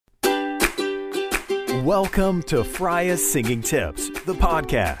Welcome to Freya's Singing Tips, the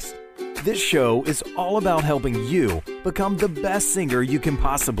podcast. This show is all about helping you become the best singer you can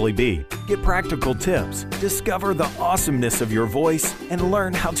possibly be. Get practical tips, discover the awesomeness of your voice, and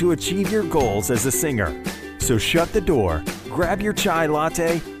learn how to achieve your goals as a singer. So shut the door, grab your chai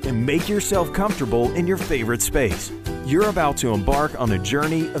latte, and make yourself comfortable in your favorite space. You're about to embark on a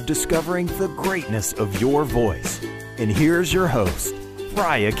journey of discovering the greatness of your voice. And here's your host,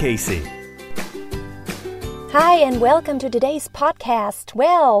 Freya Casey. Hi, and welcome to today's podcast.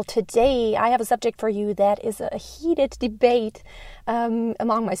 Well, today I have a subject for you that is a heated debate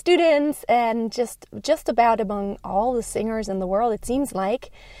among my students and just about among all the singers in the world, it seems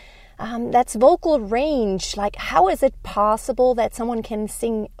like. That's vocal range. Like, how is it possible that someone can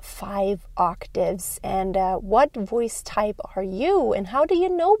sing 5 octaves? And what voice type are you? And how do you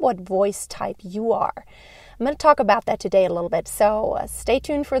know what voice type you are? I'm going to talk about that today a little bit, so stay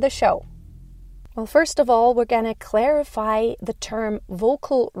tuned for the show. Well, first of all, we're going to clarify the term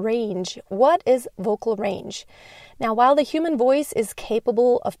vocal range. What is vocal range? Now, while the human voice is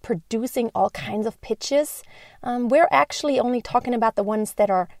capable of producing all kinds of pitches, we're actually only talking about the ones that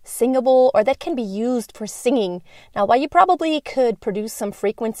are singable or that can be used for singing. Now, while you probably could produce some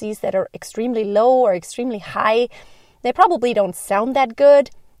frequencies that are extremely low or extremely high, they probably don't sound that good.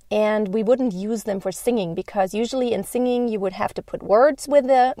 And we wouldn't use them for singing because usually in singing you would have to put words with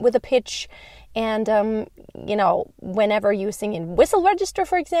a pitch. And, whenever you sing in whistle register,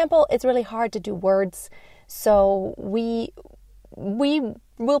 for example, it's really hard to do words. So we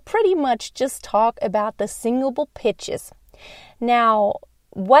will pretty much just talk about the singable pitches. Now,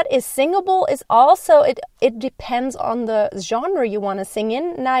 what is singable is also, it depends on the genre you want to sing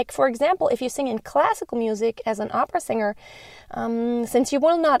in. Like, for example, if you sing in classical music as an opera singer, since you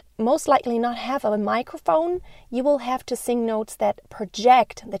will most likely not have a microphone, you will have to sing notes that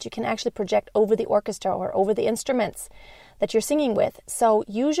you can actually project over the orchestra or over the instruments that you're singing with. So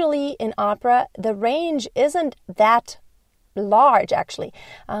usually in opera, the range isn't that large, actually.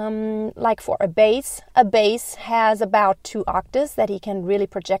 Like for a bass has about 2 octaves that he can really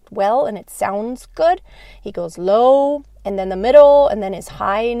project well, and it sounds good. He goes low, and then the middle, and then his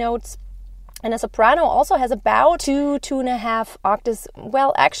high notes. And a soprano also has about 2.5 octaves.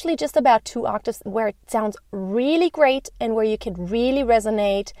 Well, actually just about 2 octaves where it sounds really great and where you can really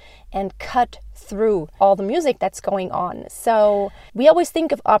resonate and cut through all the music that's going on. So we always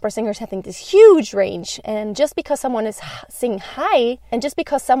think of opera singers having this huge range. And just because someone is singing high, and just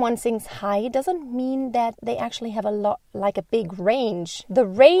because someone sings high doesn't mean that they actually have a big range. The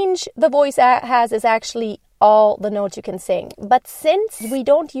range the voice has is actually all the notes you can sing. But since we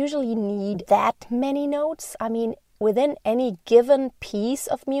don't usually need that many notes, within any given piece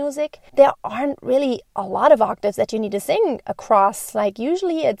of music, there aren't really a lot of octaves that you need to sing across. Like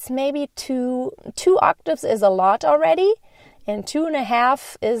usually it's maybe 2 octaves is a lot already, and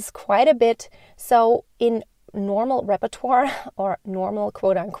 2.5 is quite a bit. So in normal repertoire, or normal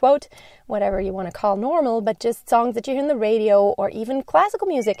quote unquote, whatever you want to call normal, but just songs that you hear on the radio or even classical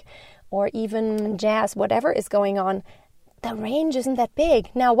music or even jazz, whatever is going on, the range isn't that big.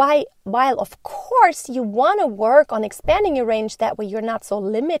 Now, while of course you want to work on expanding your range, that way you're not so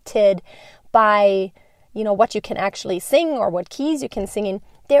limited by, what you can actually sing or what keys you can sing in,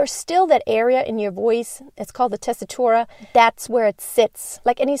 there's still that area in your voice, it's called the tessitura, that's where it sits.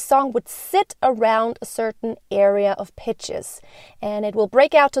 Like any song would sit around a certain area of pitches, and it will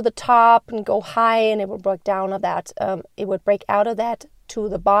break out to the top and go high, and it will break down of that. It would break out of that to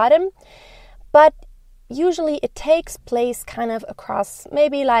the bottom, but usually it takes place kind of across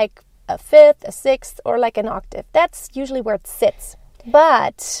maybe like a 5th, a 6th, or like an octave. That's usually where it sits.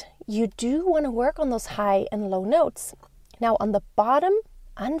 But you do want to work on those high and low notes. Now on the bottom,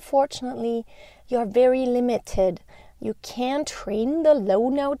 unfortunately, you're very limited. You can train the low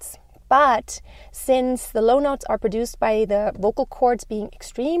notes, but since the low notes are produced by the vocal cords being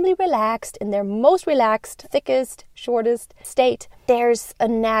extremely relaxed in their most relaxed, thickest, shortest state, there's a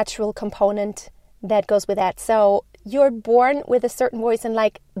natural component that goes with that. So you're born with a certain voice, and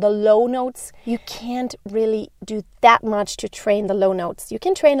like the low notes, you can't really do that much to train the low notes. You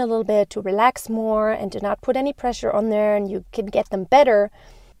can train a little bit to relax more and to not put any pressure on there, and you can get them better.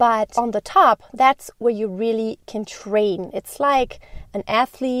 But on the top, that's where you really can train. It's like an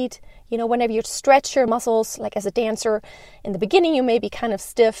athlete. Whenever you stretch your muscles, like as a dancer, in the beginning you may be kind of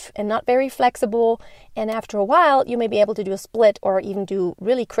stiff and not very flexible. And after a while, you may be able to do a split or even do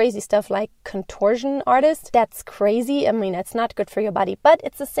really crazy stuff like contortion artist. That's crazy. I mean, it's not good for your body. But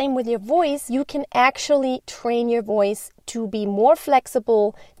it's the same with your voice. You can actually train your voice to be more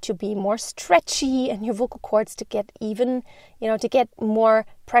flexible, to be more stretchy, and your vocal cords to get even, to get more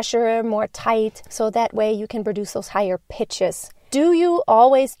pressure, more tight. So that way you can produce those higher pitches. Do you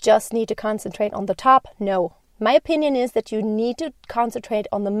always just need to concentrate on the top? No. My opinion is that you need to concentrate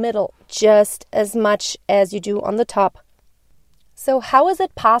on the middle just as much as you do on the top. So how is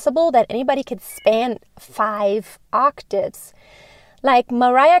it possible that anybody can span 5 octaves? Like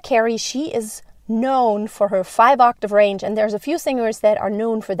Mariah Carey, she is known for her 5-octave range, and there's a few singers that are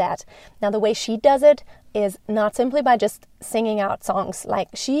known for that. Now, the way she does it is not simply by just singing out songs. Like,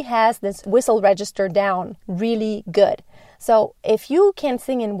 she has this whistle register down really good. So if you can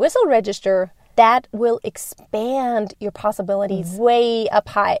sing in whistle register, that will expand your possibilities way up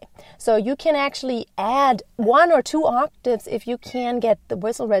high. So you can actually add 1 or 2 octaves if you can get the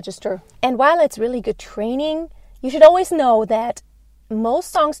whistle register. And while it's really good training, you should always know that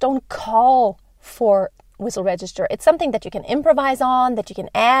most songs don't call for whistle register. It's something that you can improvise on, that you can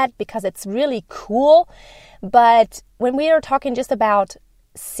add because it's really cool. But when we are talking just about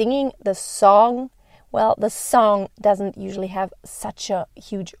singing the song, well, the song doesn't usually have such a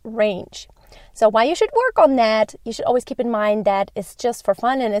huge range. So while you should work on that, you should always keep in mind that it's just for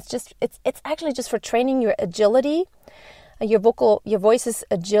fun, and it's actually just for training your agility, your voice's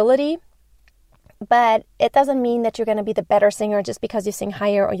agility. But it doesn't mean that you're going to be the better singer just because you sing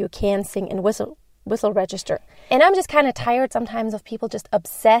higher or you can sing in whistle register. And I'm just kind of tired sometimes of people just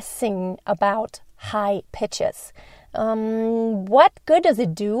obsessing about high pitches. What good does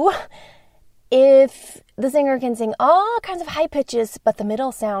it do if the singer can sing all kinds of high pitches, but the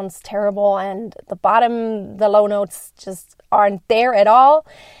middle sounds terrible and the bottom, the low notes just aren't there at all?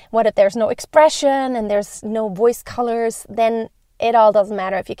 What if there's no expression and there's no voice colors? Then it all doesn't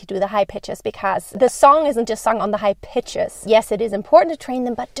matter if you could do the high pitches, because the song isn't just sung on the high pitches. Yes, it is important to train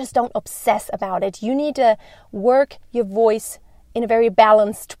them, but just don't obsess about it. You need to work your voice in a very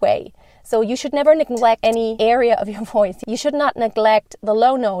balanced way. So you should never neglect any area of your voice. You should not neglect the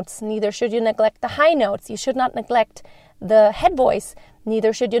low notes, neither should you neglect the high notes. You should not neglect the head voice,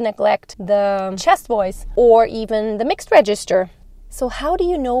 neither should you neglect the chest voice or even the mixed register. So how do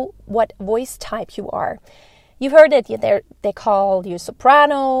you know what voice type you are? You've heard it, they call you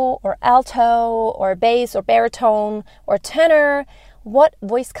soprano or alto or bass or baritone or tenor. What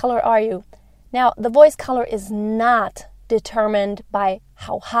voice color are you? Now, the voice color is not determined by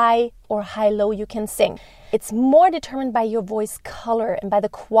how high or high-low you can sing. It's more determined by your voice color and by the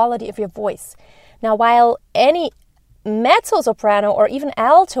quality of your voice. Now, while any mezzo-soprano or even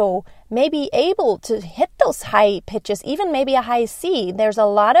alto may be able to hit those high pitches, even maybe a high C, there's a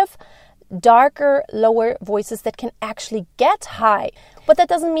lot of darker, lower voices that can actually get high. But that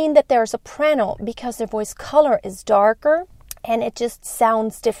doesn't mean that they're a soprano, because their voice color is darker and it just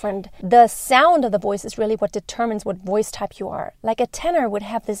sounds different. The sound of the voice is really what determines what voice type you are. Like a tenor would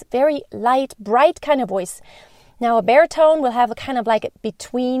have this very light, bright kind of voice. Now a baritone will have a kind of like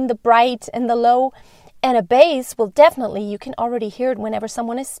between the bright and the low. And a bass will definitely, you can already hear it whenever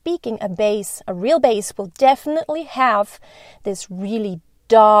someone is speaking, a real bass will definitely have this really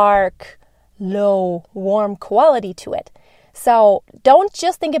dark, low, warm quality to it. So don't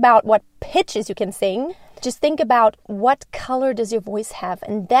just think about what pitches you can sing. Just think about what color does your voice have.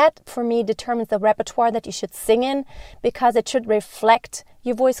 And that, for me, determines the repertoire that you should sing in, because it should reflect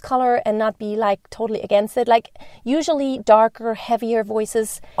your voice color and not be like totally against it. Like usually darker, heavier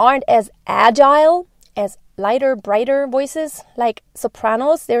voices aren't as agile as lighter, brighter voices like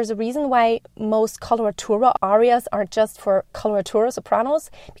sopranos. There's a reason why most coloratura arias aren't just for coloratura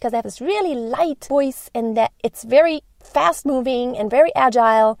sopranos, because they have this really light voice and that it's very fast moving and very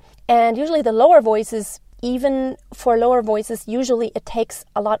agile. And usually the lower voices, even for lower voices, usually it takes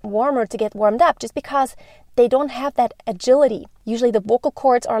a lot warmer to get warmed up, just because they don't have that agility. Usually the vocal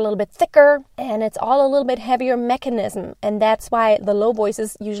cords are a little bit thicker and it's all a little bit heavier mechanism. And that's why the low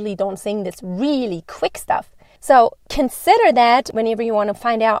voices usually don't sing this really quick stuff. So consider that whenever you want to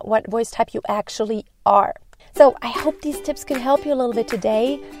find out what voice type you actually are. So I hope these tips could help you a little bit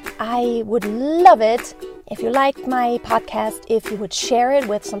today. I would love it if you liked my podcast, if you would share it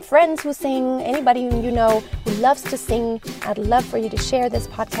with some friends who sing, anybody who you know who loves to sing. I'd love for you to share this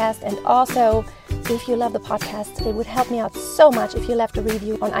podcast. And also, if you love the podcast, it would help me out so much if you left a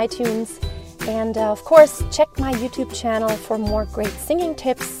review on iTunes. And of course, check my YouTube channel for more great singing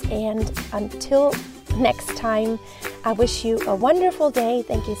tips. And until next time, I wish you a wonderful day.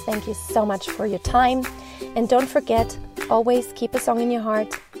 Thank you so much for your time. And don't forget, always keep a song in your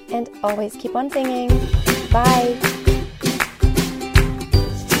heart and always keep on singing. Bye.